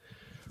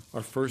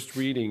Our first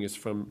reading is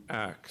from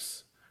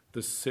Acts,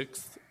 the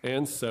 6th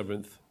and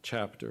 7th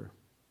chapter.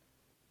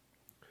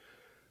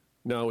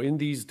 Now, in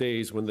these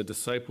days when the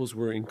disciples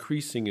were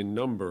increasing in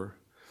number,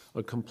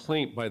 a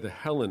complaint by the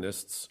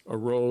Hellenists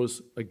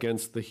arose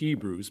against the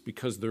Hebrews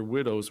because their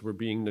widows were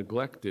being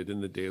neglected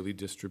in the daily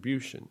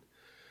distribution.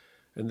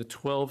 And the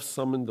 12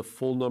 summoned the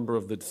full number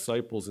of the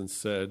disciples and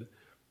said,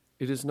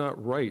 "It is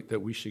not right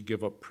that we should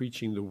give up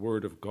preaching the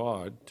word of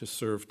God to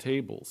serve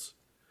tables.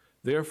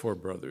 Therefore,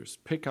 brothers,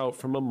 pick out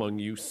from among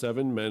you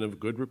 7 men of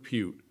good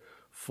repute,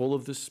 full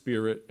of the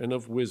Spirit and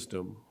of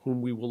wisdom,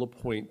 whom we will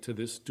appoint to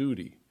this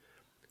duty.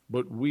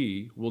 But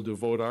we will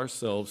devote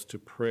ourselves to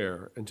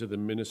prayer and to the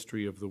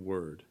ministry of the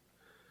word."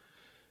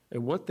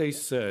 And what they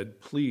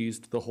said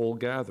pleased the whole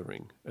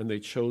gathering, and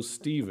they chose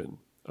Stephen,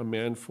 a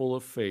man full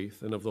of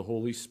faith and of the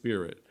Holy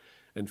Spirit,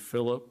 and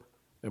Philip,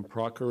 and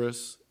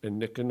Prochorus, and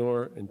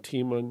Nicanor, and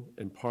Timon,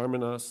 and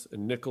Parmenas,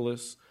 and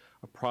Nicholas,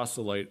 a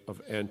proselyte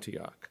of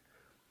Antioch.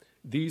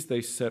 These they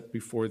set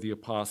before the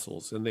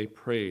apostles, and they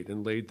prayed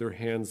and laid their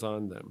hands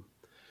on them.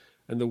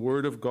 And the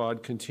word of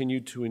God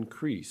continued to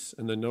increase,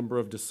 and the number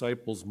of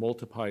disciples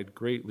multiplied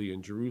greatly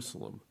in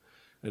Jerusalem,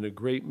 and a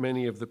great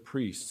many of the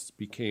priests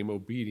became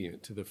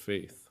obedient to the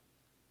faith.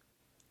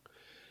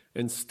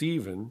 And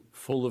Stephen,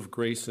 full of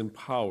grace and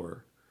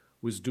power,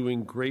 was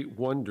doing great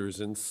wonders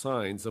and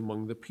signs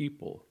among the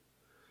people.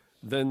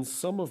 Then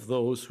some of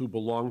those who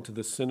belonged to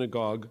the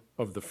synagogue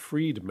of the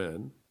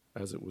freedmen,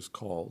 as it was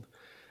called,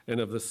 and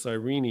of the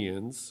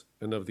Cyrenians,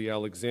 and of the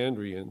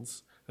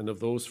Alexandrians, and of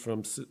those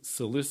from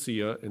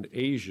Cilicia and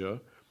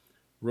Asia,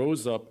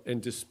 rose up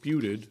and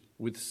disputed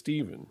with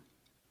Stephen.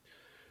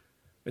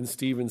 And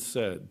Stephen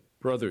said,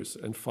 "Brothers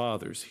and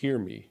fathers, hear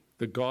me.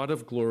 The God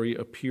of glory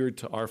appeared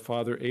to our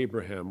father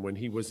Abraham when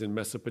he was in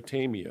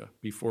Mesopotamia,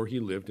 before he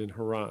lived in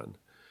Haran.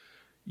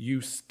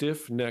 You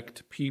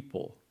stiff-necked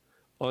people,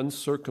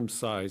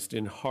 uncircumcised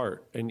in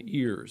heart and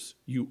ears,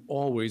 you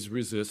always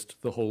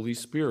resist the Holy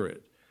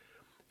Spirit.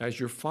 As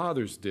your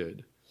fathers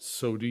did,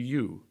 so do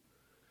you.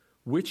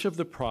 Which of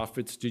the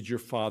prophets did your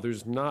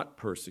fathers not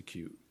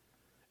persecute?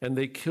 And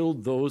they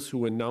killed those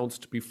who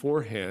announced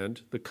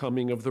beforehand the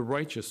coming of the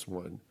righteous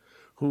one,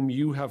 whom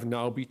you have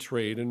now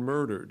betrayed and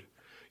murdered,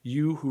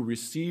 you who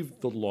received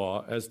the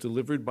law as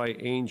delivered by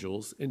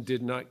angels and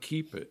did not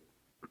keep it."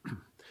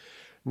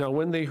 Now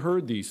when they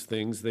heard these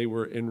things, they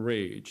were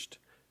enraged,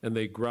 and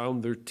they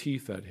ground their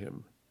teeth at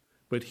him.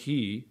 But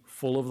he,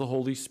 full of the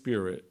Holy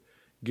Spirit,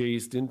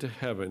 gazed into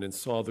heaven and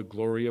saw the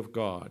glory of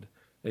God,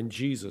 and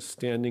Jesus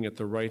standing at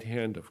the right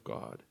hand of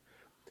God.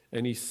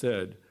 And he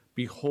said,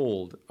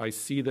 "Behold, I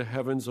see the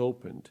heavens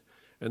opened,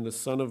 and the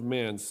Son of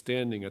Man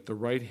standing at the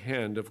right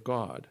hand of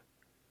God."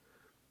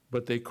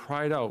 But they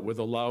cried out with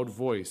a loud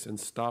voice and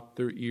stopped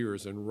their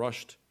ears and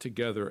rushed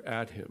together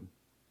at him.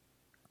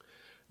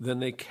 Then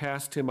they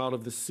cast him out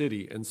of the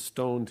city and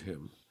stoned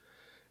him.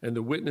 And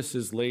the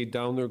witnesses laid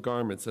down their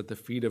garments at the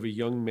feet of a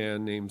young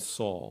man named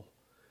Saul.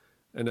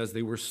 And as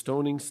they were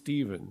stoning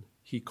Stephen,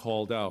 he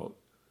called out,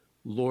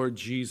 "Lord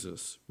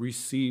Jesus,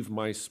 receive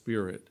my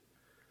spirit."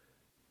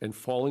 And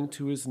falling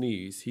to his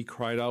knees, he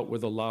cried out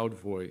with a loud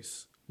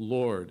voice,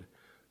 "Lord,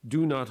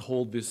 do not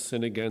hold this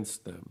sin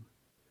against them."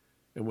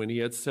 And when he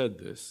had said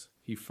this,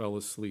 he fell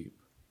asleep.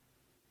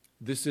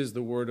 This is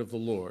the word of the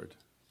Lord.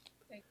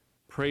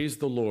 Praise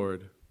the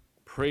Lord.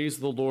 Praise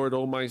the Lord,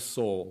 O my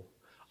soul.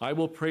 I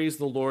will praise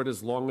the Lord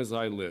as long as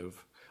I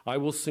live. I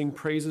will sing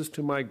praises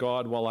to my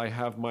God while I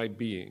have my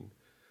being.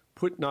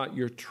 Put not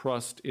your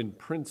trust in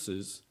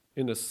princes,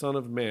 in a son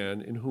of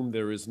man in whom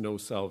there is no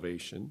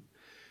salvation.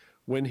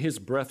 When his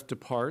breath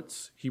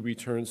departs, he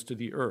returns to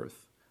the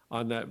earth.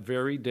 On that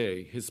very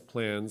day, his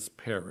plans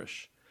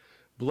perish.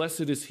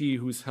 Blessed is he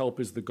whose help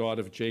is the God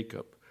of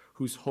Jacob,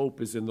 whose hope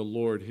is in the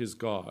Lord his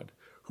God,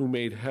 who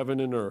made heaven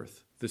and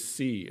earth, the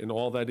sea, and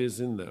all that is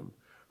in them,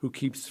 who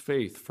keeps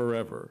faith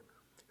forever,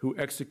 who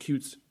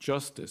executes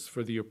justice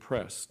for the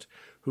oppressed,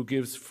 who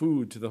gives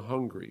food to the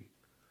hungry.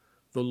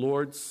 The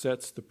Lord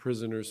sets the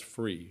prisoners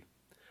free.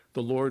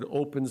 The Lord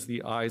opens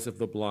the eyes of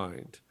the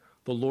blind.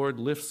 The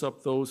Lord lifts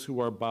up those who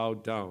are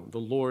bowed down.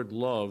 The Lord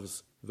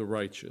loves the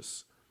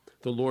righteous.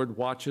 The Lord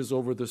watches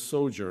over the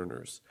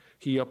sojourners.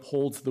 He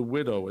upholds the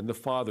widow and the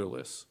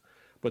fatherless.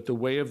 But the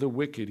way of the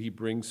wicked he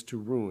brings to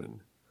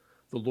ruin.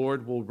 The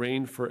Lord will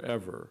reign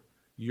forever.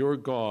 Your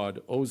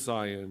God, O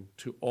Zion,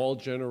 to all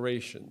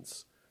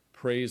generations.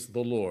 Praise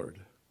the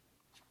Lord.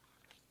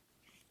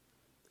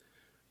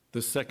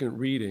 The second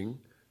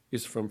reading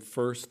is from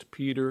 1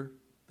 Peter,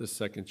 the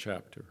 2nd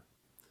chapter.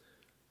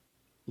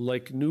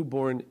 Like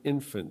newborn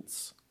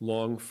infants,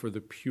 long for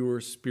the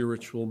pure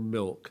spiritual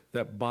milk,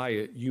 that by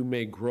it you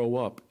may grow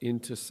up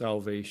into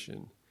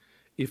salvation,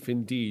 if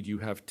indeed you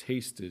have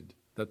tasted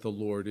that the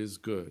Lord is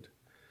good.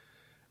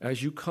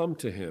 As you come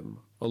to him,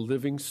 a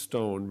living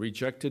stone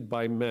rejected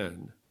by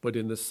men, but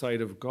in the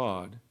sight of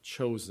God,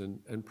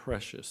 chosen and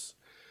precious.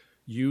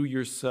 You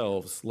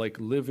yourselves, like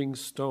living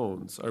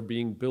stones, are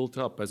being built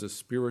up as a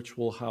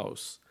spiritual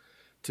house,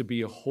 to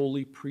be a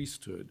holy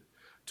priesthood,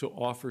 to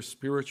offer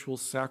spiritual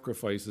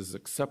sacrifices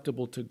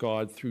acceptable to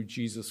God through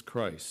Jesus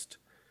Christ.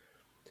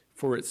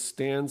 For it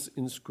stands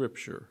in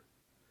Scripture,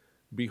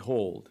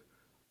 "Behold,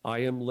 I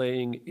am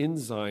laying in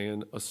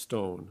Zion a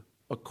stone,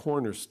 a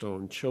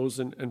cornerstone,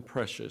 chosen and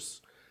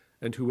precious,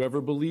 and whoever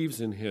believes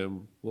in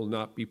him will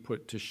not be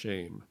put to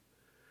shame."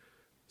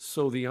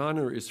 So the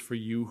honor is for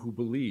you who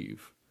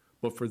believe,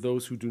 but for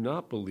those who do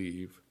not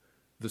believe,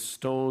 the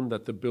stone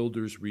that the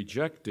builders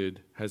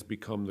rejected has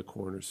become the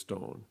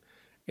cornerstone,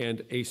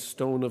 and a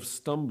stone of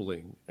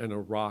stumbling and a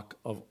rock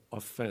of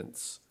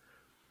offense.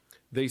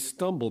 They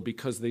stumble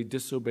because they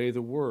disobey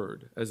the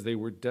word, as they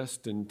were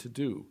destined to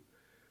do.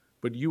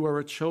 But you are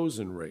a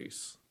chosen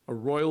race, a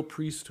royal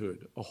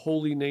priesthood, a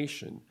holy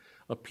nation,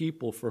 a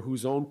people for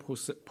whose own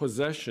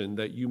possession,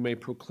 that you may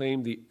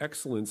proclaim the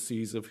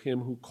excellencies of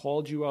him who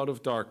called you out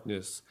of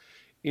darkness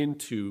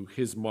into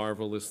his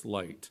marvelous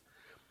light.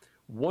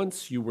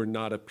 Once you were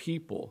not a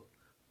people,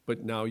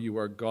 but now you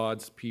are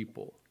God's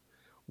people.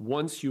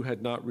 Once you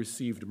had not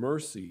received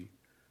mercy,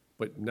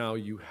 but now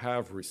you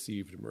have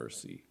received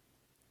mercy.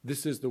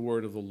 This is the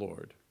word of the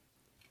Lord.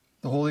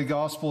 The Holy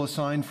Gospel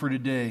assigned for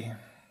today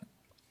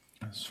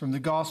is from the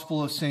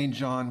Gospel of St.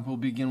 John. We'll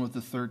begin with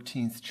the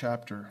 13th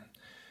chapter.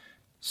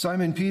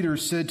 Simon Peter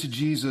said to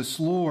Jesus,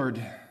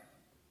 "Lord,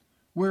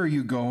 where are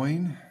you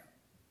going?"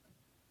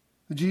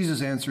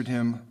 Jesus answered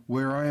him,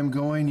 "Where I am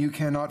going, you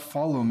cannot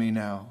follow me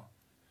now,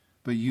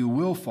 but you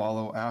will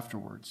follow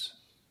afterwards."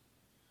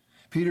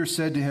 Peter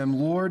said to him,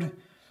 "Lord,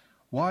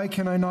 why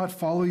can I not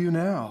follow you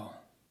now?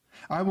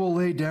 I will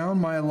lay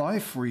down my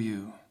life for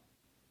you."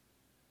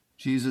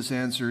 Jesus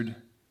answered,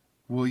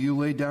 "Will you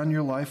lay down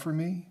your life for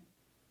me?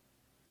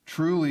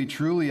 Truly,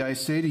 truly, I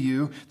say to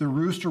you, the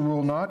rooster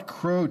will not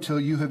crow till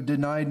you have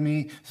denied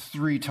me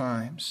 3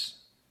 times.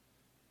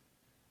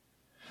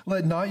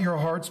 Let not your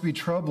hearts be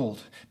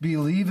troubled.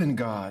 Believe in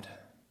God.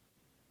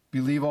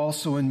 Believe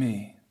also in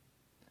me.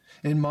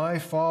 In my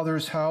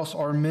Father's house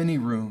are many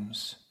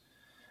rooms.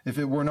 If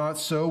it were not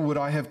so, would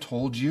I have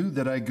told you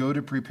that I go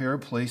to prepare a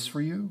place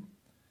for you?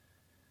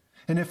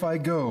 And if I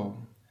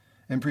go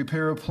and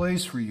prepare a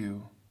place for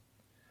you,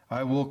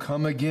 I will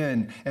come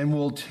again and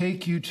will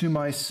take you to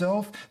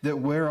myself, that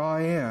where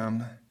I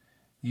am,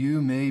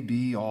 you may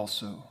be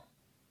also.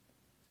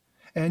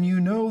 And you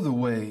know the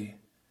way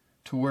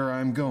to where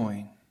I'm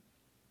going."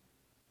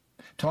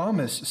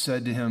 Thomas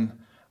said to him,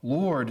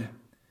 "Lord,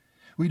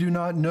 we do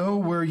not know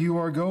where you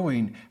are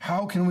going.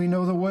 How can we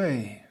know the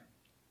way?"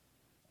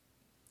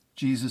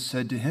 Jesus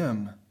said to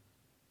him,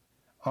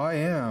 "I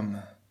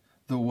am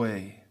the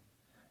way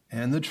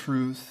and the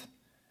truth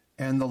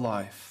and the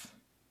life.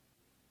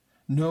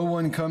 No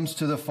one comes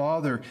to the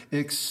Father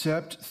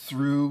except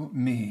through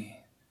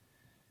me.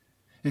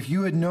 If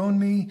you had known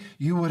me,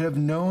 you would have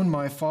known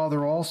my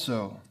Father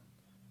also.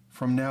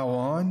 From now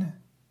on,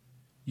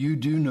 you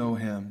do know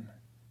him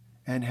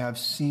and have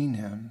seen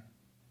him."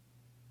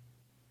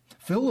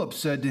 Philip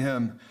said to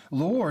him,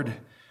 "Lord,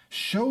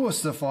 show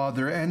us the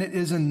Father, and it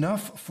is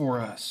enough for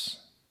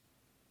us."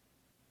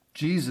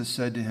 Jesus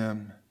said to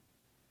him,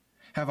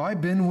 "Have I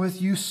been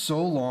with you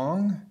so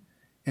long,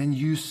 and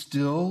you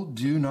still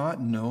do not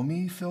know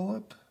me,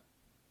 Philip?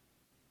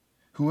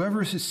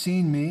 Whoever has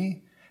seen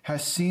me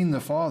has seen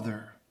the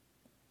Father.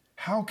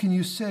 How can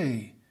you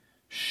say,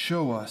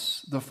 'Show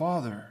us the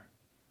Father'?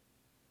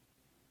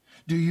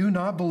 Do you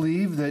not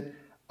believe that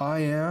I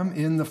am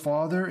in the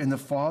Father, and the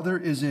Father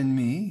is in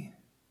me?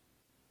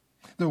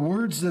 The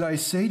words that I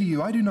say to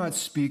you, I do not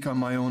speak on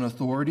my own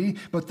authority,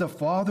 but the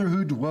Father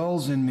who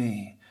dwells in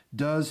me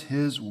does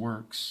his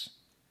works.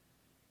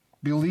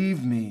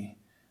 Believe me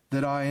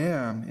that I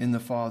am in the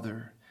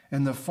Father,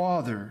 and the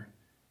Father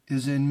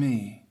is in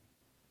me.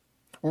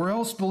 Or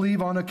else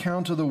believe on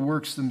account of the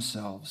works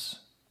themselves.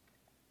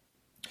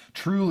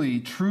 Truly,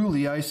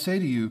 truly, I say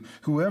to you,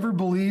 whoever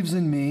believes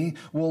in me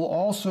will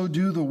also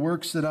do the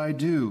works that I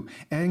do,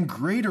 and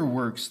greater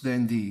works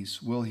than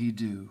these will he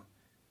do,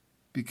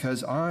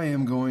 because I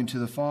am going to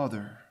the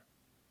Father.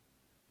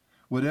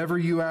 Whatever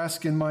you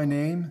ask in my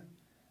name,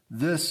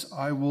 this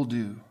I will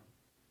do,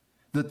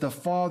 that the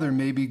Father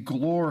may be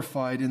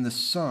glorified in the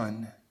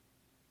Son.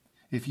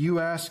 If you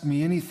ask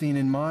me anything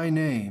in my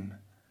name,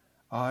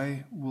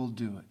 I will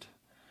do it."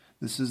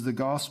 This is the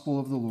gospel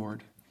of the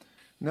Lord.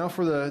 Now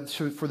for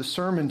the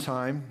sermon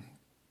time,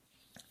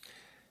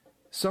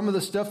 some of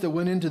the stuff that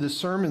went into the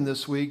sermon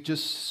this week,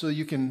 just so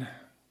you can,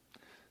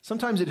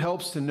 sometimes it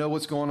helps to know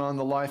what's going on in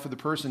the life of the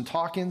person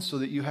talking so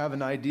that you have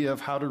an idea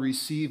of how to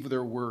receive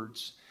their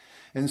words.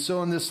 And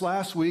so in this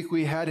last week,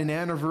 we had an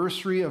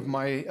anniversary of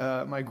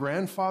my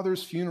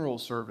grandfather's funeral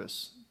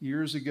service.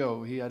 Years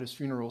ago, he had his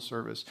funeral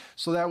service.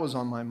 So that was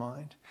on my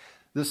mind.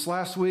 This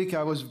last week,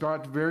 I was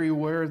brought very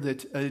aware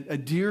that a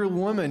dear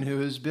woman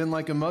who has been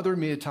like a mother to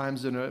me at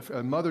times and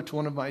a mother to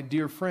one of my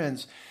dear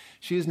friends,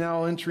 she is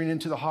now entering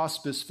into the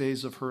hospice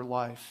phase of her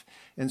life.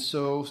 And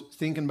so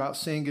thinking about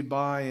saying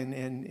goodbye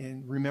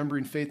and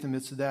remembering faith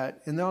amidst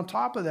that. And then on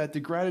top of that, the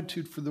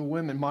gratitude for the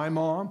women, my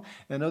mom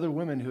and other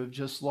women who have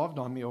just loved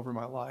on me over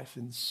my life,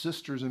 and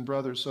sisters and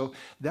brothers. So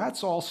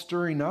that's all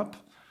stirring up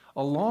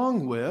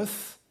along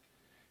with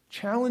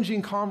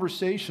challenging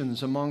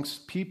conversations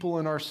amongst people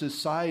in our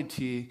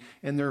society,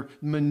 and they're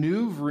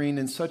maneuvering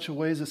in such a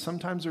ways that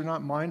sometimes they're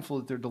not mindful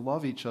that they're to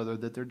love each other,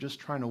 that they're just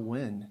trying to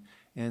win,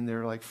 and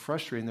they're like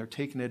frustrated, and they're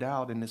taking it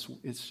out, and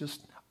it's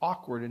just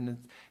awkward, and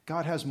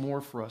God has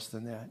more for us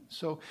than that.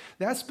 So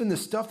that's been the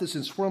stuff that's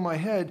been swirling my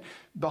head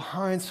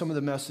behind some of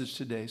the message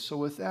today. So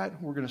with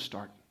that, we're going to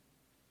start.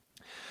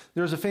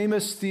 There's a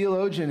famous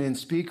theologian and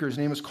speaker. His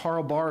name is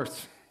Karl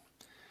Barth.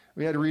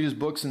 We had to read his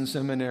books in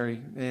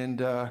seminary,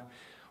 and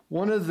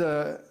one of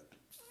the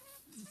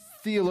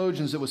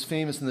theologians that was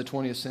famous in the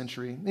 20th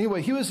century.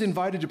 Anyway, he was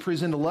invited to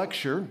present a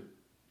lecture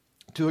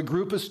to a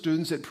group of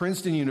students at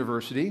Princeton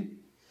University.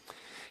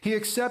 He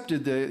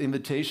accepted the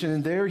invitation,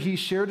 and there he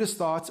shared his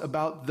thoughts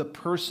about the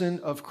person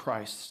of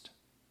Christ.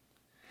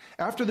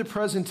 After the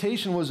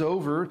presentation was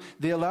over,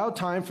 they allowed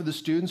time for the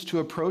students to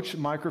approach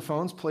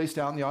microphones placed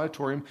out in the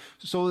auditorium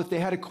so that they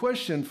had a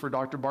question for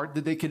Dr. Barth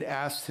that they could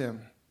ask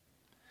him.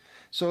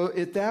 So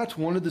at that,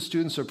 one of the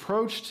students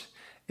approached,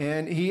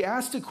 and he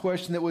asked a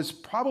question that was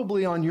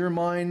probably on your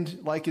mind,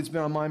 like it's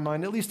been on my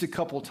mind at least a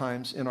couple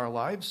times in our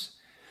lives.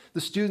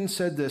 The student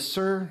said this: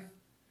 "Sir,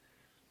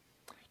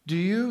 do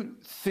you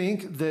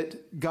think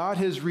that God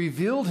has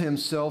revealed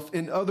himself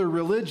in other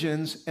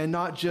religions and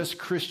not just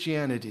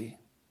Christianity?"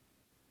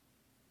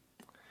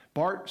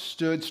 Bart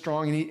stood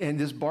strong, and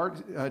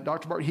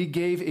Dr. Bart, he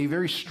gave a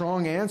very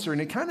strong answer, and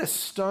it kind of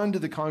stunned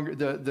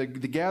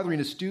the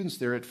gathering of students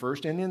there at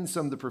first, and then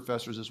some of the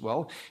professors as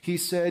well. He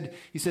said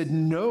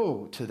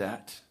no to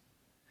that.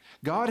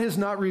 God has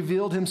not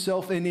revealed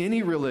himself in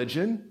any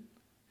religion,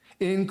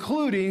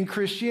 including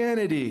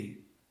Christianity.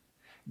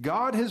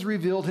 God has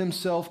revealed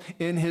himself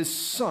in his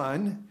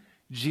Son,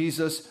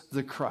 Jesus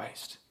the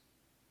Christ.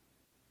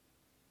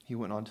 He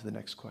went on to the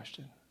next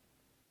question.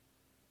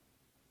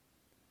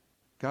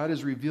 God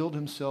has revealed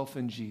himself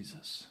in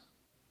Jesus.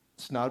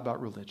 It's not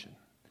about religion.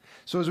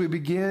 So as we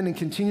begin and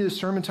continue the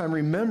sermon time,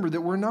 remember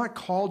that we're not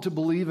called to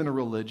believe in a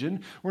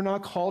religion. We're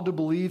not called to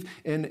believe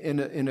in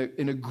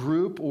a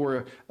group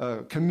or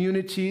a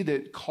community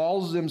that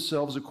calls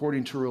themselves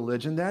according to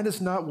religion. That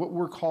is not what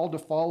we're called to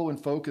follow and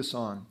focus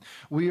on.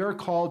 We are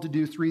called to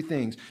do three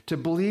things: to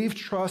believe,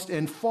 trust,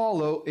 and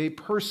follow a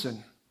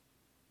person.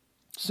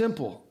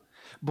 Simple.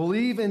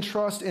 Believe and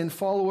trust and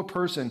follow a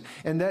person.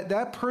 And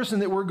that person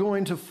that we're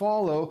going to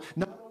follow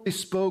not only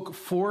spoke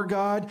for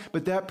God,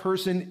 but that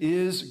person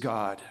is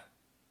God.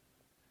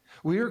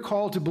 We are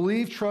called to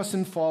believe, trust,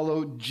 and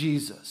follow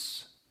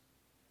Jesus,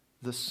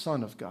 the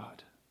Son of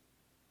God.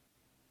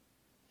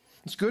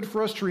 It's good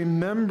for us to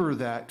remember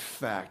that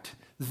fact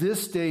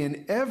this day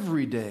and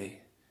every day.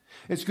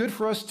 It's good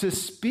for us to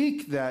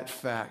speak that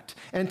fact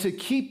and to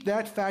keep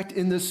that fact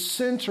in the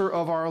center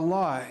of our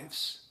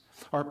lives.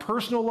 Our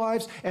personal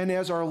lives, and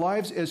as our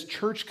lives as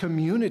church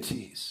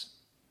communities.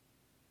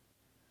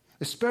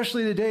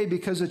 Especially today,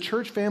 because the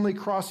church family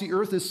across the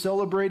earth is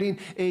celebrating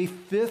a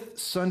 5th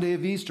Sunday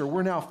of Easter.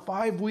 We're now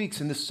 5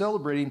 weeks into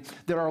celebrating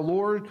that our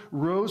Lord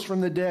rose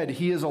from the dead.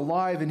 He is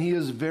alive and he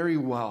is very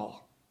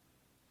well.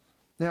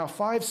 Now,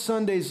 5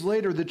 Sundays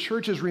later, the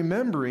church is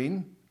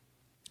remembering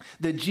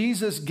that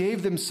Jesus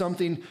gave them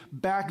something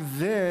back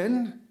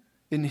then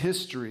in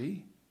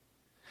history.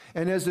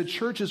 And as the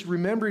church is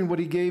remembering what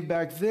he gave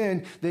back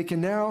then, they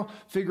can now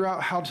figure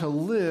out how to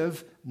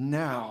live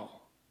now.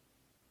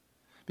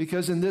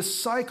 Because in this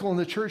cycle in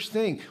the church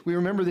thing, we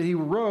remember that he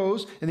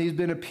rose and he's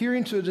been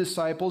appearing to the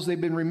disciples. They've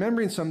been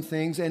remembering some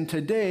things, and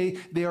today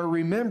they are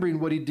remembering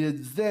what he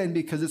did then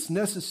because it's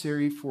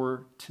necessary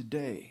for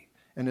today.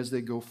 And as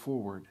they go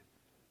forward,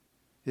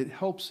 it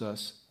helps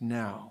us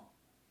now.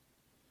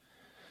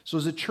 So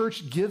as the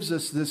church gives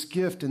us this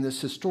gift and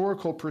this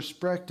historical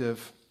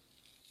perspective,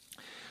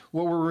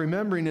 what we're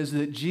remembering is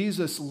that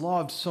Jesus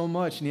loved so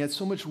much, and he had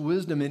so much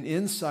wisdom and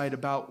insight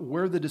about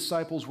where the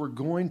disciples were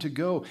going to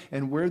go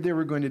and where they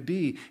were going to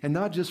be. And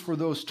not just for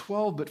those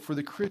 12, but for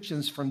the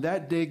Christians from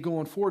that day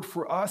going forward,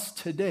 for us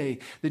today,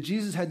 that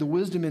Jesus had the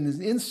wisdom and his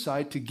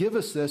insight to give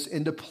us this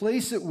and to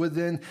place it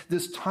within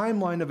this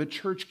timeline of a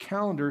church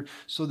calendar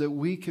so that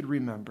we could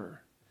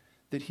remember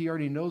that he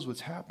already knows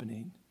what's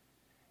happening.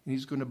 And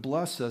he's going to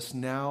bless us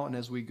now and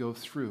as we go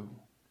through.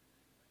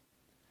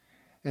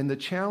 And the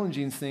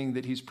challenging thing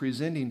that he's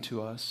presenting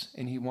to us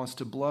and he wants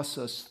to bless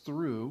us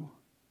through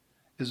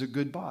is a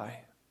goodbye.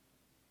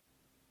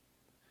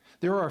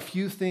 There are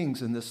few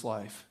things in this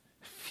life,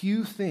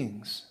 few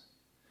things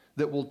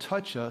that will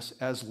touch us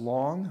as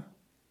long,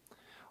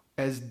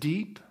 as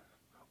deep,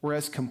 or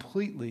as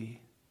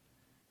completely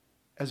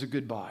as a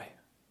goodbye.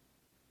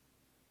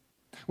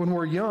 When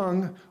we're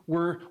young,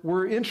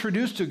 we're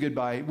introduced to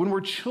goodbye. When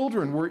we're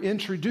children, we're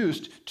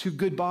introduced to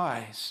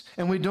goodbyes,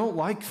 and we don't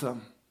like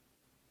them.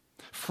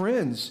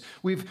 Friends,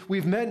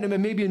 we've met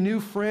maybe a new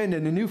friend,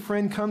 and a new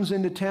friend comes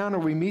into town, or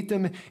we meet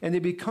them and they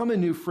become a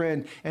new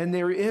friend, and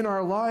they're in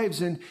our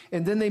lives, and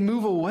then they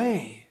move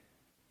away.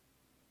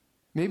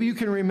 Maybe you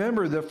can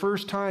remember the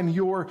first time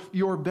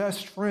your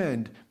best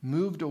friend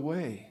moved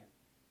away.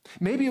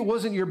 Maybe it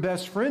wasn't your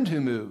best friend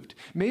who moved.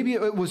 Maybe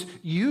it was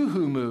you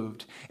who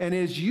moved. And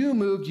as you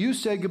moved, you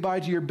said goodbye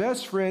to your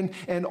best friend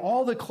and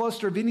all the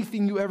cluster of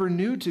anything you ever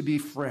knew to be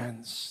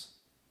friends.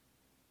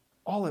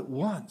 All at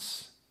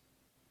once.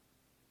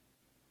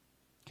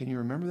 Can you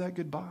remember that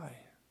goodbye?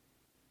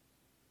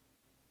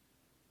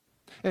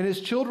 And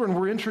as children,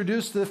 we're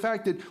introduced to the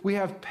fact that we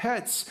have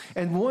pets,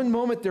 and one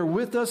moment they're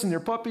with us and they're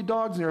puppy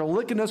dogs, and they're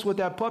licking us with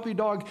that puppy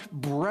dog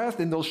breath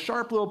and those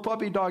sharp little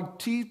puppy dog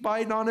teeth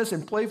biting on us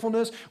and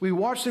playfulness. We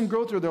watch them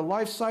grow through their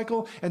life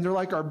cycle, and they're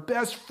like our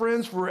best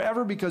friends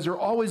forever because they're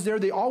always there.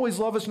 They always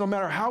love us no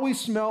matter how we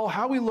smell,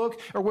 how we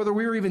look, or whether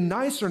we are even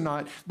nice or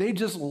not. They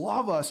just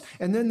love us.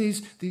 And then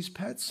these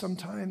pets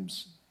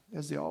sometimes,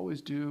 as they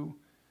always do,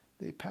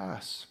 they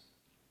pass.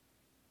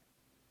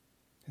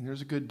 And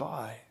there's a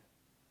goodbye.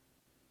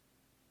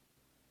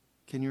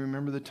 Can you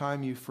remember the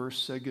time you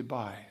first said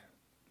goodbye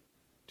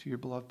to your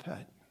beloved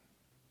pet?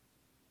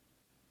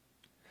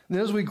 And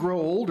as we grow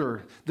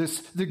older,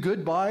 the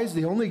goodbyes,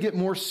 they only get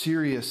more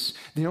serious.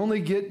 They only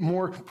get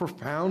more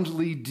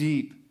profoundly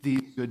deep,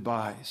 these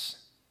goodbyes.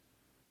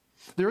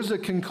 There's a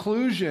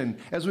conclusion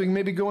as we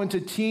maybe go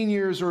into teen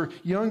years or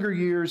younger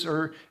years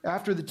or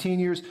after the teen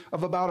years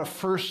of about a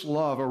first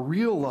love, a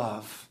real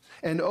love.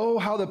 And oh,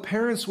 how the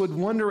parents would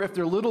wonder if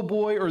their little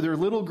boy or their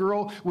little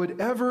girl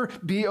would ever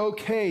be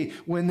okay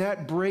when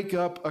that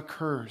breakup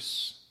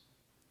occurs.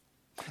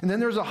 And then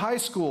there's a high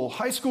school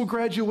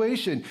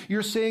graduation.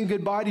 You're saying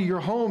goodbye to your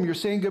home. You're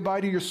saying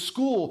goodbye to your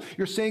school.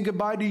 You're saying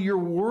goodbye to your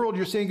world.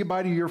 You're saying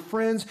goodbye to your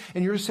friends.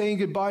 And you're saying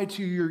goodbye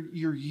to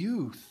your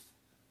youth.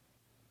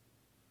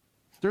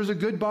 There's a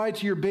goodbye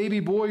to your baby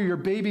boy or your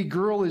baby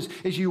girl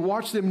as you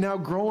watch them now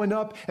growing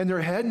up and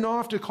they're heading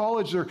off to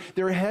college.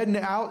 They're heading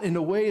out in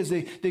a way as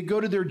they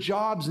go to their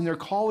jobs and their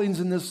callings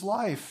in this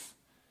life.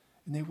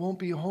 And they won't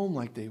be home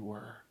like they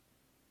were.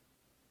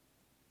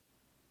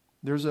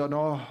 There's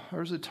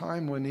a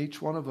time when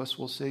each one of us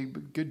will say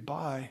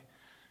goodbye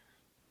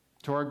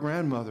to our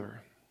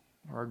grandmother,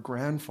 our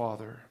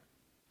grandfather,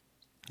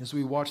 as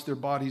we watch their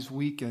bodies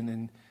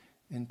weaken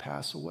and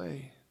pass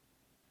away.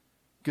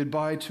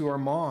 Goodbye to our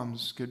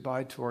moms,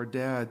 goodbye to our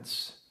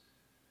dads,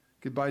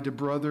 goodbye to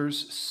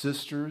brothers,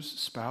 sisters,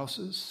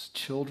 spouses,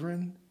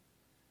 children,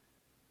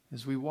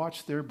 as we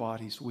watch their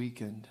bodies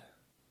weakened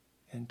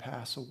and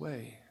pass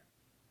away.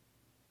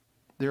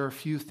 There are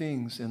few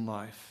things in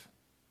life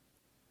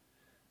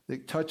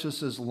that touch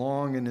us as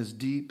long and as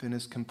deep and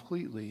as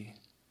completely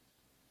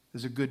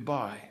as a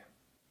goodbye,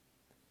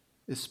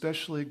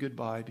 especially a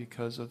goodbye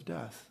because of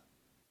death.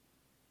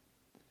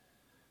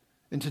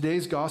 In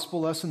today's gospel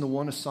lesson, the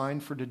one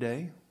assigned for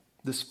today,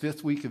 this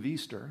 5th week of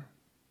Easter,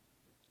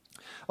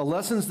 a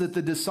lesson that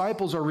the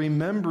disciples are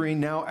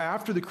remembering now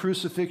after the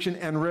crucifixion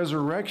and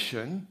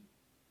resurrection.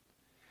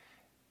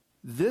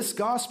 This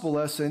gospel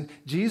lesson,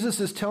 Jesus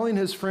is telling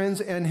his friends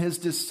and his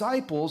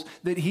disciples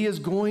that he is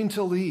going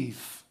to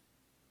leave.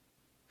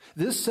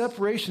 This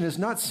separation is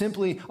not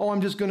simply,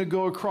 I'm just going to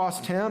go across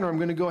town or I'm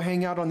going to go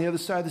hang out on the other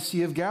side of the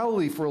Sea of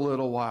Galilee for a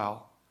little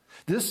while.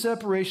 This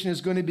separation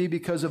is going to be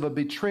because of a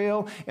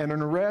betrayal and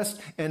an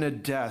arrest and a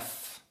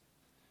death.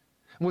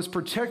 And what's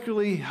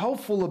particularly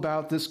helpful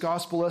about this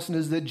gospel lesson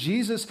is that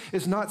Jesus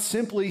is not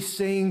simply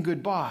saying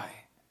goodbye.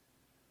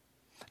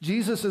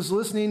 Jesus is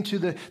listening to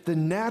the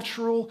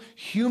natural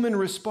human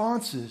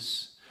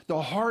responses,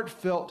 the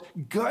heartfelt,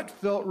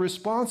 gut-felt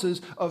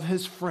responses of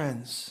his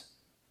friends.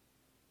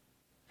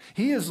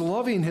 He is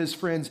loving his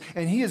friends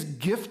and he is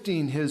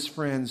gifting his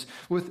friends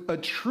with a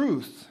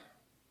truth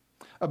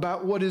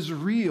about what is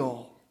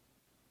real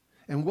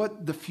and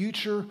what the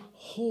future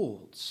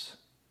holds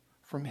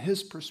from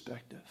his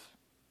perspective.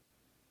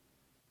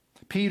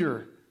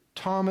 Peter,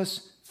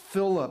 Thomas,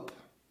 Philip,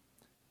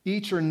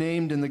 each are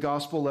named in the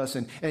gospel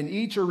lesson, and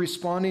each are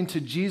responding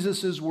to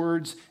Jesus'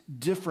 words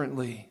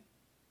differently.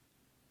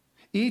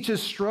 Each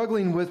is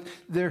struggling with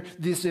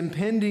this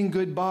impending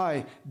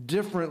goodbye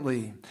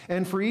differently.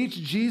 And for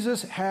each,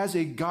 Jesus has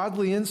a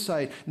godly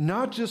insight,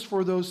 not just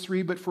for those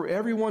three, but for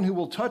everyone who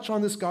will touch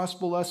on this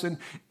gospel lesson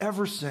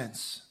ever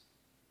since.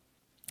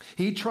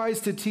 He tries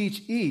to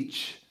teach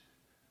each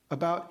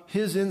about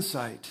his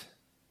insight.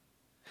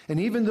 And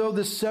even though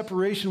this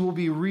separation will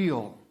be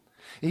real,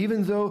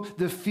 even though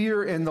the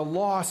fear and the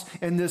loss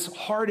and this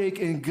heartache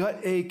and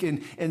gut ache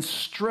and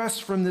stress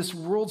from this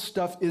world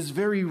stuff is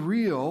very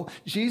real,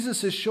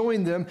 Jesus is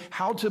showing them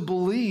how to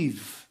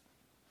believe.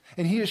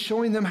 And he is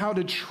showing them how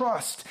to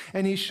trust.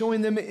 And he's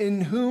showing them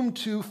in whom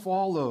to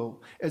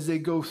follow as they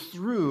go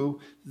through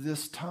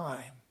this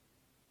time.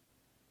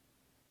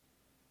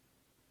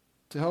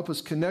 To help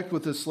us connect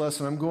with this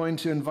lesson, I'm going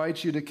to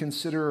invite you to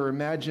consider or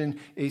imagine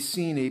a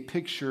scene, a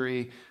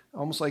picture,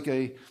 almost like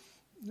a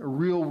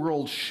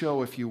real-world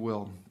show, if you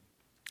will.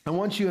 I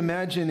want you to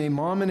imagine a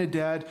mom and a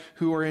dad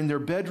who are in their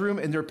bedroom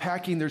and they're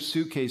packing their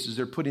suitcases.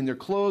 They're putting their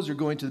clothes, they're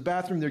going to the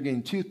bathroom, they're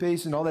getting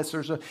toothpaste and all that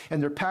sort of stuff,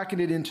 and they're packing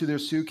it into their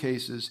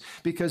suitcases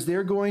because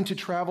they're going to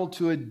travel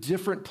to a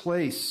different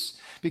place.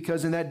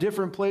 Because in that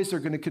different place, they're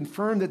going to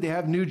confirm that they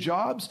have new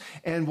jobs,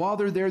 and while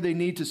they're there, they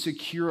need to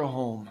secure a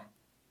home.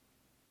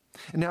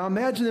 And now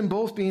imagine them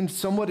both being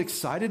somewhat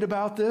excited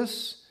about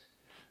this.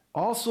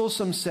 Also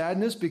some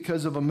sadness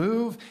because of a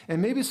move,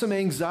 and maybe some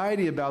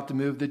anxiety about the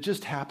move that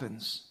just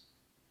happens.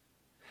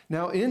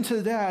 Now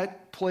into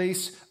that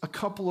place a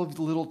couple of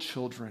little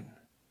children.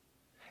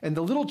 And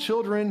the little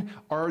children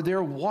are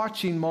there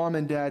watching mom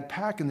and dad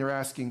pack, and they're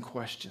asking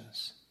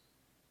questions.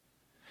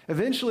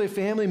 Eventually, a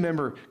family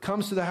member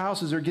comes to the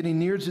house as they're getting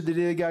near to the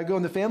day they got to go,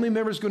 and the family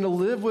member is going to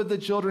live with the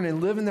children and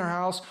live in their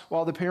house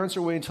while the parents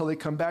are waiting until they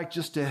come back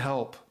just to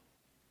help.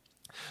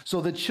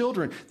 So the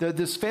children,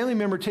 this family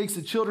member takes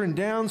the children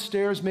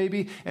downstairs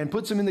maybe and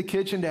puts them in the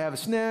kitchen to have a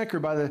snack,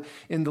 or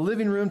in the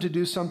living room to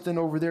do something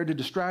over there to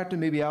distract them,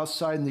 maybe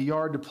outside in the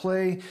yard to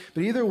play.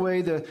 But either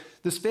way,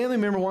 this family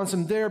member wants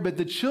them there, but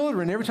the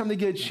children, every time they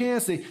get a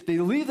chance, they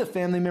leave the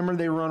family member,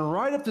 they run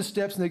right up the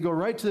steps and they go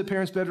right to the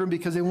parents' bedroom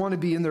because they want to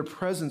be in their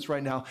presence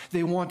right now.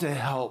 They want to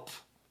help.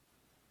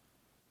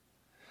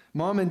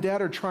 Mom and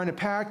dad are trying to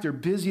pack. They're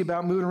busy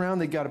about moving around.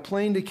 They got a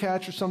plane to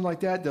catch or something like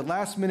that, the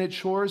last minute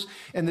chores.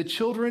 And the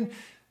children,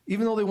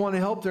 even though they want to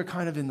help, they're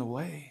kind of in the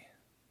way.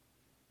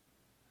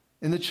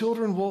 And the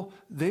children, well,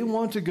 they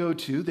want to go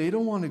too. They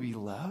don't want to be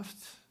left.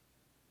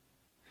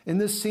 In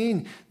this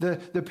scene, the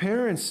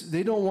parents,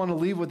 they don't want to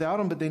leave without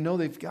them, but they know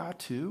they've got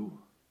to.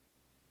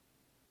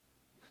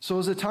 So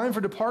as the time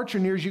for departure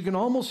nears, you can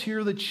almost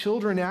hear the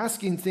children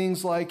asking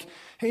things like,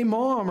 hey,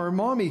 mom or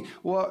mommy,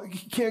 well,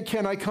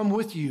 can I come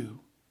with you?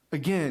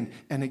 Again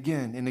and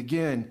again and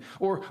again.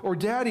 Or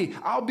daddy,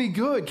 I'll be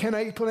good. Can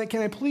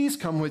I please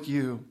come with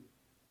you?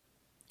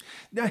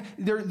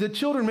 The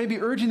children may be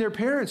urging their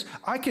parents,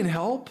 I can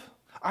help.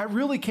 I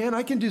really can.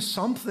 I can do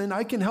something.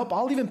 I can help.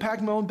 I'll even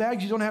pack my own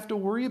bags. You don't have to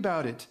worry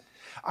about it.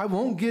 I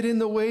won't get in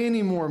the way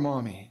anymore,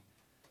 mommy.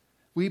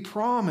 We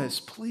promise.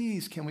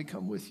 Please, can we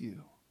come with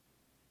you?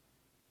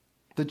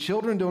 The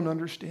children don't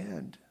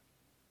understand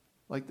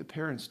like the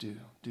parents do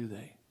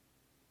they?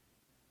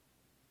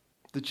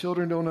 The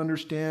children don't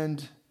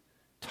understand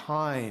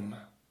time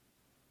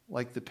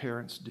like the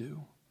parents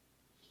do.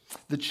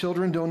 The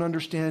children don't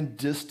understand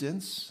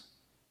distance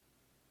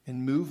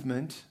and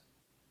movement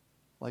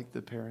like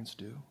the parents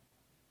do.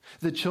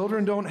 The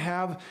children don't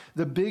have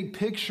the big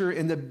picture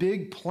and the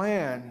big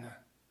plan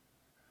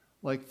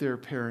like their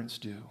parents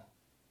do.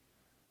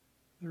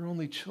 They're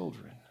only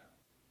children.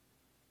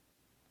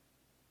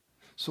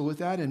 So with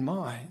that in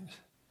mind,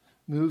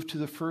 move to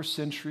the first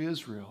century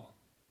Israel.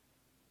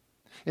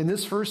 In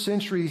this first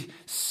century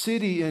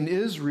city in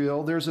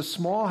Israel, there's a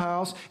small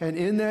house, and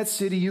in that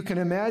city you can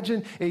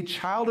imagine a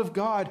child of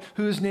God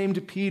who is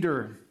named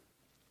Peter.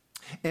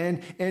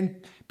 And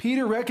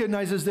Peter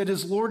recognizes that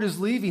his Lord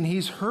is leaving.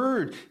 He's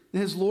heard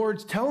his Lord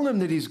telling him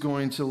that he's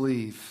going to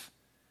leave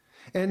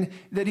and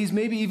that he's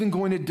maybe even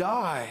going to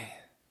die.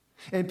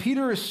 And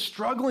Peter is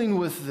struggling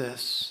with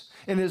this.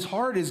 In his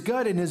heart, his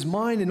gut, and his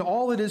mind, and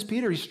all it is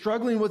Peter. He's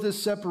struggling with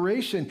this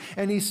separation.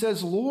 And he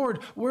says,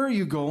 Lord, where are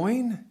you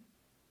going?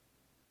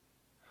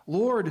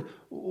 Lord,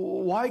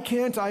 why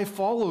can't I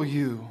follow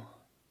you?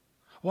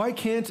 Why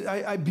can't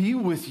I be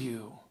with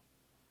you?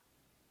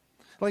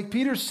 Like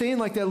Peter's saying,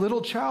 like that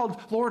little child,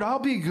 Lord, I'll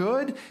be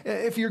good.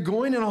 If you're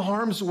going in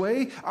harm's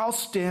way, I'll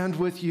stand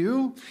with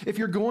you. If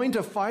you're going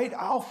to fight,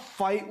 I'll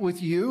fight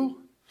with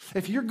you.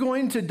 If you're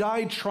going to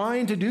die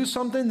trying to do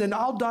something, then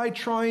I'll die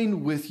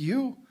trying with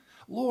you.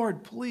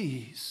 Lord,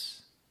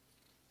 please.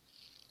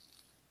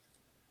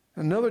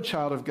 Another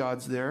child of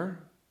God's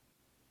there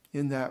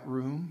in that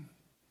room.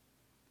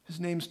 His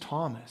name's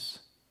Thomas.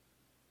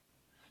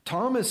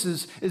 Thomas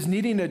is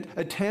needing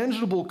a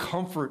tangible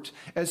comfort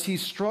as he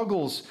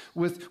struggles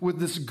with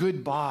this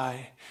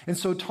goodbye. And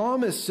so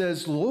Thomas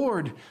says,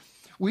 Lord,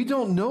 we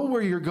don't know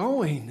where you're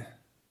going.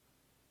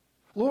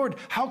 Lord,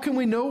 how can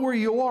we know where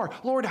you are?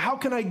 Lord, how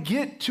can I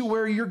get to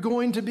where you're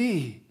going to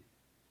be?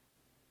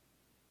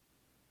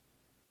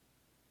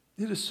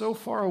 It is so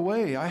far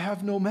away. I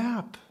have no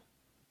map.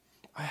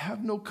 I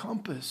have no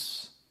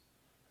compass.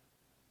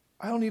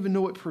 I don't even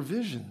know what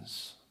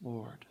provisions,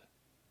 Lord.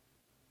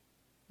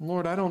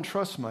 Lord, I don't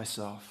trust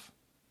myself.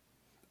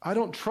 I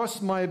don't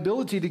trust my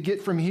ability to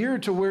get from here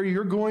to where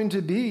you're going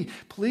to be.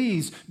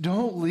 Please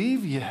don't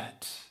leave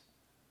yet.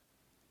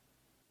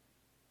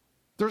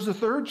 There's a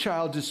third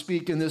child to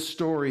speak in this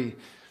story.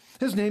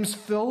 His name's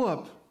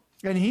Philip,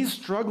 and he's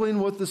struggling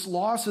with this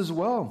loss as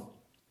well.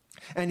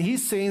 And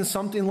he's saying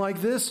something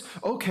like this,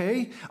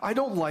 okay, I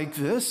don't like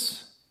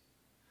this,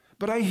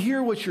 but I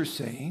hear what you're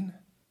saying.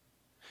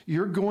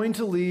 You're going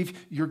to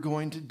leave, you're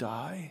going to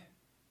die.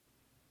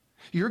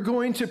 You're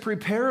going to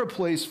prepare a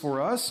place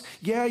for us.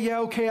 Yeah,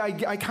 okay,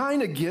 I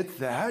kind of get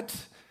that.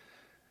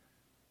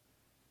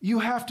 You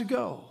have to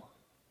go.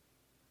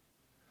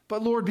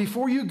 But Lord,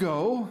 before you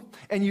go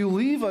and you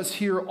leave us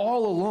here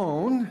all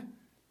alone,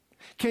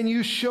 can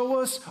you show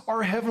us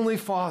our Heavenly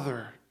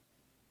Father?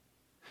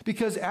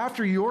 Because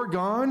after you're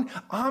gone,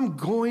 I'm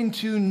going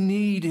to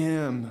need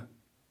him.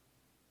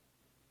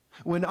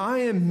 When I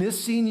am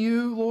missing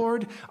you,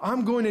 Lord,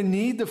 I'm going to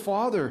need the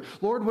Father.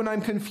 Lord, when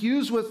I'm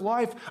confused with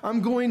life,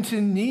 I'm going to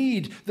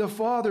need the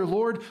Father.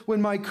 Lord,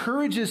 when my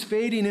courage is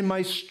fading and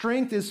my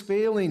strength is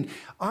failing,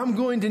 I'm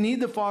going to need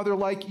the Father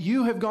like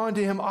you have gone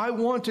to him. I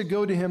want to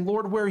go to him.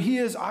 Lord, where he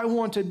is, I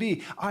want to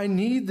be. I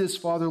need this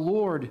Father.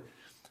 Lord,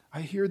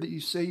 I hear that you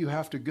say you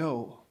have to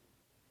go.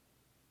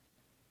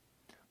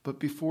 But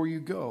before you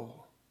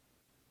go,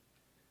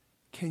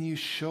 can you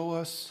show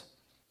us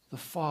the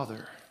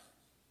Father?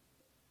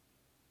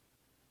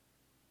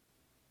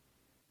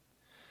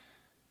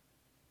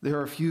 There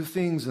are few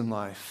things in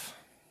life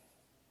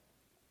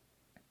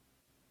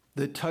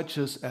that touch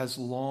us as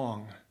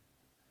long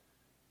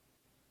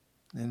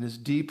and as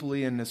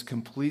deeply and as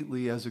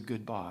completely as a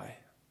goodbye.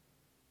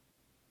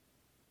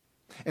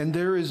 And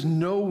there is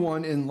no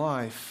one in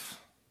life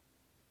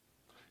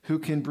who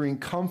can bring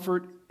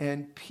comfort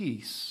and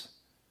peace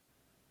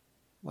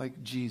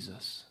like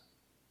Jesus.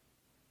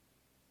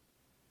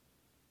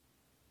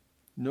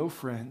 No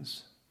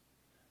friends,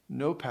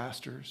 no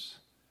pastors,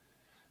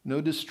 no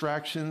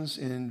distractions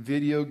in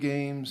video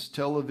games,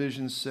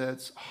 television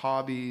sets,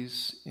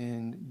 hobbies,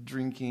 in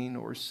drinking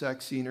or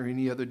sexing or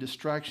any other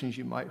distractions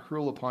you might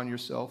hurl upon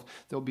yourself.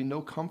 There'll be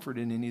no comfort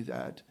in any of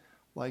that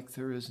like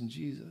there is in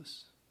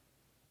Jesus.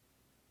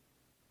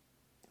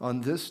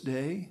 On this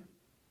day,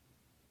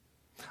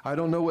 I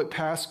don't know what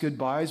past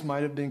goodbyes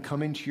might have been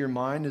coming to your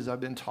mind as I've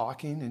been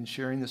talking and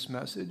sharing this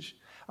message.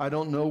 I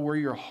don't know where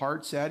your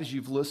heart's at as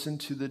you've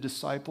listened to the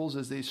disciples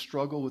as they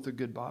struggle with a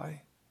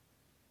goodbye.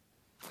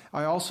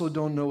 I also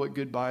don't know what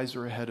goodbyes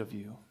are ahead of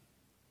you.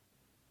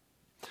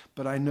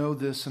 But I know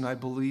this and I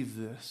believe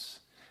this,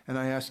 and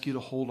I ask you to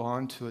hold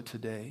on to it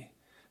today,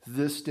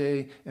 this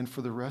day, and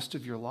for the rest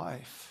of your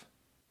life.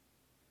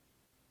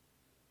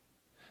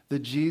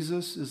 That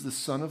Jesus is the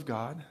Son of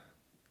God,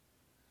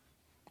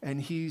 and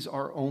he's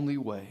our only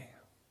way,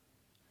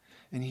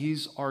 and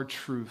he's our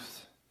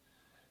truth,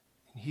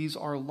 and he's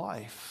our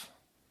life.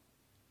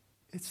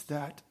 It's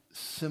that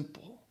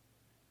simple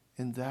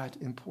and that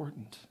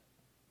important.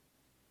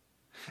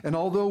 And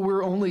although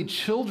we're only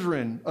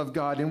children of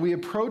God and we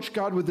approach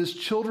God with this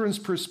children's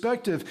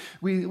perspective,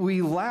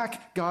 we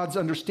lack God's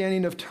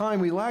understanding of time.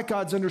 We lack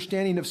God's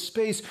understanding of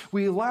space.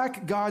 We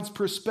lack God's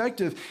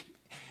perspective.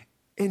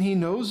 And he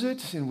knows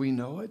it and we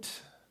know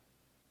it.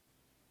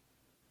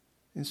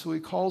 And so he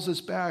calls us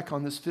back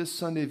on this fifth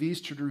Sunday of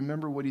Easter to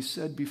remember what he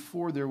said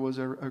before there was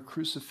a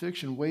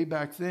crucifixion way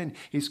back then.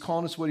 He's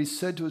calling us what he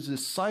said to his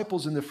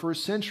disciples in the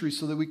first century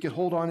so that we could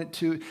hold on it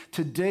to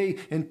today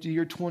and to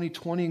year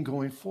 2020 and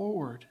going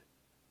forward.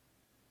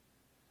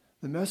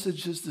 The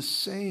message is the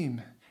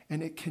same,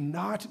 and it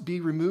cannot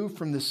be removed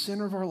from the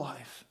center of our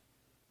life.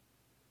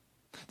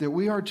 That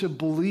we are to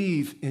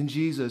believe in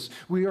Jesus.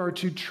 We are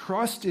to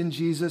trust in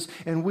Jesus,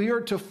 and we are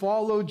to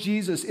follow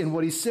Jesus in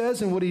what he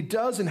says and what he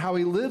does and how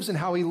he lives and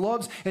how he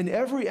loves. And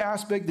every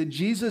aspect that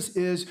Jesus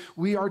is,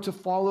 we are to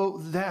follow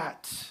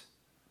that.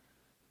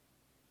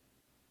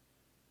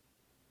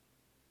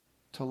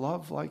 To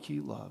love like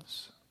he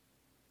loves.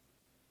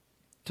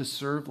 To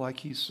serve like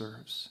he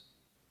serves.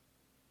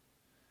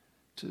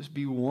 To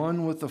be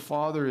one with the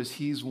Father as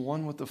he's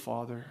one with the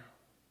Father.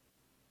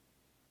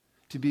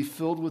 To be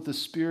filled with the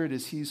Spirit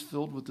as he's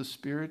filled with the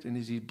Spirit and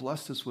as he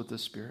blessed us with the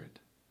Spirit.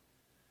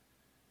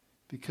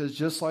 Because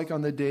just like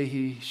on the day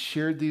he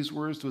shared these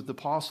words with the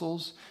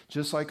apostles,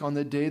 just like on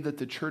the day that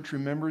the church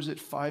remembers it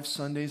 5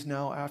 Sundays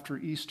now after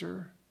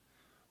Easter,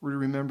 we're to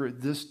remember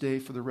it this day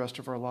for the rest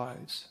of our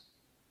lives.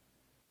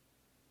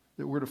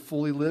 That we're to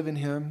fully live in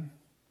him,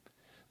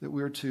 that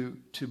we're to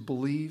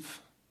believe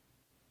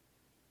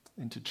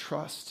and to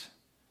trust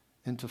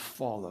and to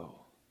follow.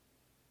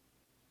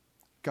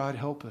 God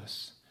help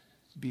us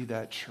be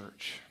that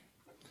church.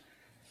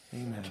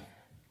 Amen.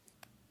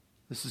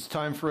 This is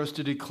time for us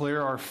to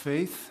declare our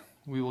faith.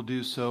 We will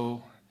do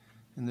so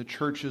in the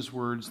church's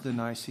words, the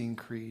Nicene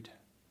Creed.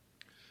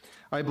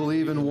 I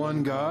believe in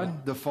one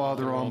God, the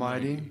Father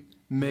Almighty,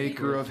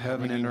 maker of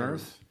heaven and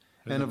earth,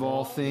 and of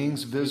all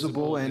things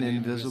visible and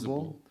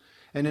invisible,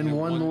 and in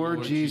one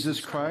Lord Jesus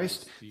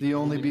Christ, the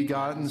only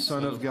begotten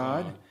Son of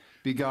God,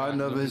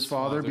 begotten of his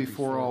Father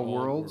before all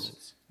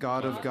worlds,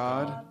 God of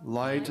God,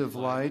 light of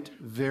light,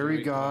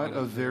 very God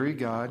of very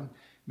God,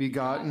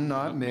 begotten,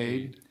 not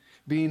made,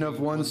 being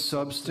of one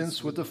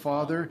substance with the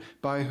Father,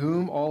 by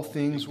whom all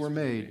things were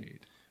made,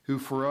 who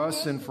for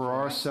us and for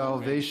our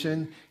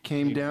salvation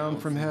came down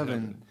from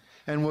heaven,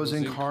 and was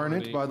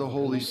incarnate by the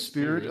Holy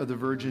Spirit of the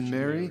Virgin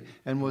Mary,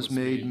 and was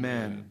made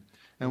man,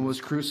 and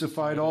was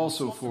crucified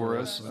also for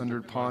us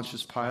under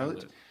Pontius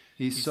Pilate.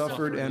 He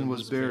suffered and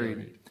was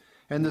buried.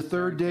 And the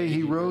third day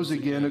he rose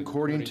again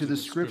according to the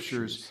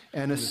Scriptures,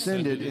 and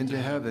ascended into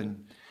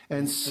heaven,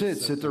 and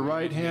sits at the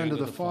right hand of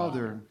the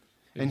Father.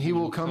 And he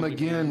will come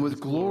again with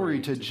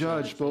glory to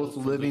judge both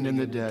living and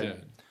the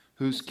dead,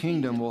 whose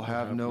kingdom will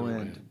have no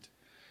end.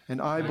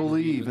 And I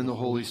believe in the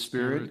Holy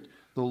Spirit,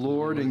 the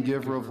Lord and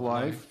giver of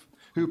life,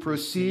 who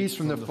proceeds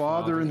from the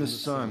Father and the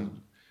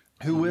Son,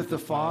 who with the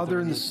Father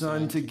and the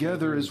Son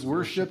together is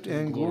worshipped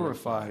and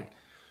glorified,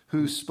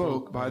 who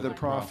spoke by the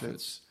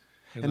prophets,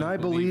 And I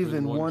believe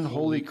in one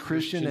holy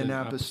Christian and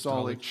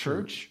apostolic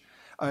church.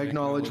 I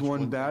acknowledge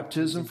one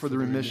baptism for the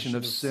remission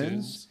of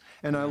sins,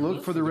 and I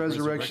look for the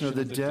resurrection of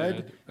the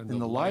dead and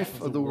the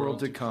life of the world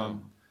to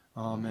come.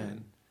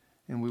 Amen.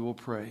 And we will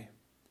pray.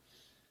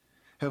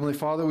 Heavenly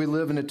Father, we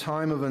live in a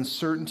time of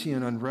uncertainty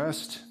and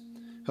unrest.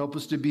 Help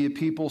us to be a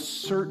people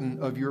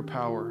certain of your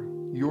power,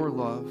 your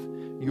love,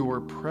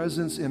 your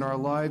presence in our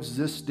lives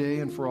this day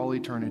and for all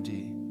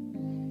eternity.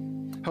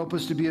 Help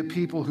us to be a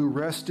people who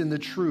rest in the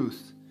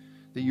truth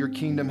that your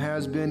kingdom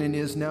has been and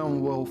is now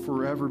and will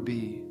forever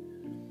be,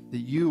 that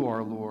you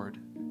are Lord,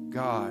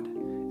 God,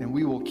 and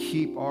we will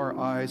keep our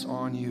eyes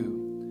on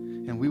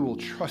you, and we will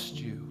trust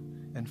you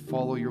and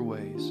follow your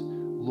ways.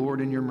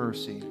 Lord, in your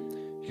mercy,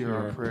 hear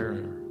our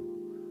prayer.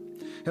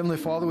 Heavenly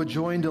Father, with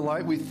joy and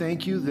delight, we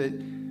thank you that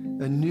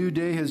a new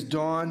day has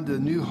dawned, the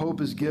new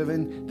hope is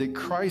given, that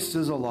Christ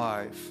is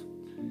alive,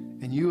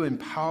 and you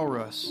empower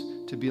us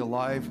to be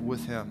alive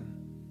with him.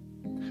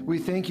 We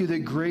thank you that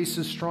grace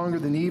is stronger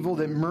than evil,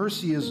 that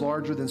mercy is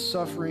larger than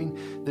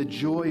suffering, that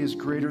joy is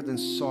greater than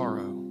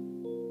sorrow.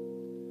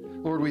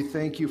 Lord, we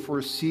thank you for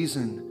a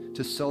season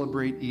to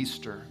celebrate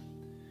Easter.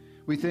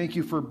 We thank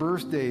you for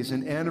birthdays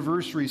and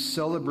anniversaries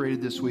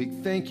celebrated this week.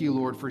 Thank you,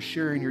 Lord, for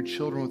sharing your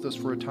children with us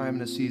for a time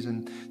and a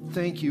season.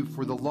 Thank you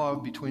for the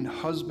love between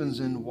husbands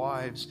and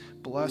wives.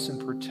 Bless and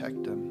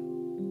protect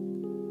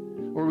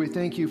them. Lord, we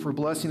thank you for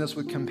blessing us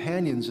with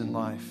companions in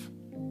life.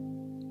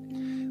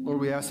 Lord,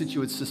 we ask that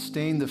you would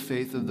sustain the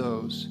faith of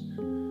those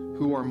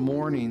who are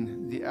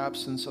mourning the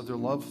absence of their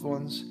loved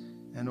ones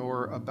and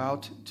are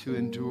about to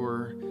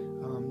endure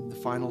the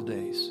final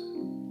days.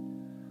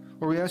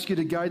 Lord, we ask you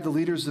to guide the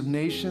leaders of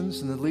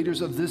nations and the leaders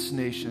of this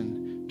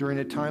nation during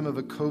a time of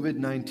a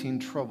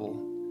COVID-19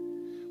 trouble.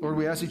 Lord,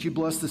 we ask that you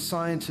bless the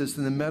scientists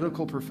and the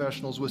medical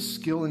professionals with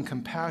skill and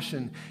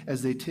compassion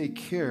as they take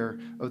care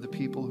of the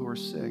people who are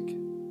sick.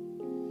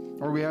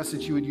 Lord, we ask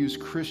that you would use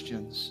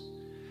Christians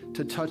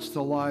to touch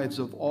the lives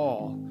of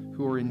all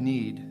who are in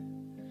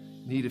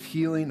need of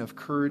healing, of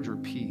courage, or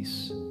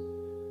peace,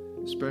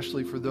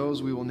 especially for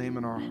those we will name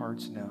in our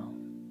hearts now.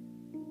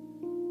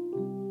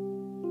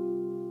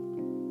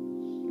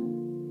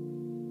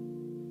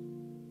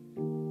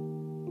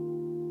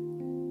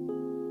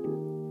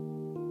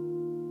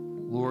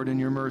 Lord, in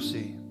your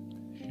mercy,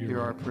 hear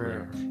our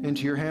prayer.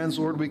 Into your hands,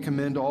 Lord, we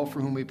commend all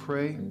for whom we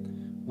pray.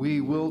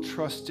 We will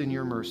trust in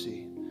your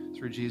mercy.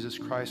 Through Jesus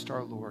Christ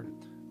our Lord.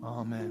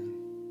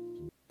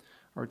 Amen.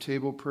 Our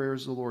table prayer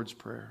is the Lord's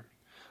Prayer.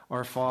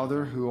 Our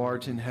Father, who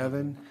art in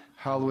heaven,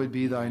 hallowed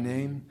be thy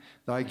name.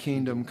 Thy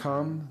kingdom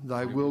come,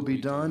 thy will be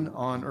done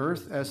on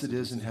earth as it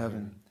is in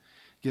heaven.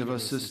 Give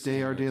us this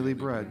day our daily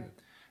bread,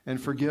 and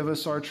forgive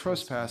us our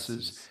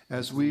trespasses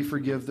as we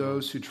forgive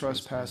those who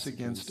trespass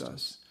against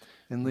us.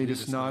 And lead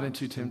us not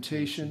into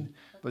temptation,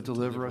 but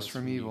deliver us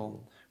from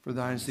evil. For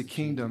thine is the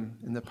kingdom,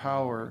 and the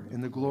power,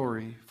 and the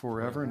glory,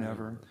 forever and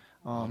ever.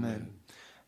 Amen.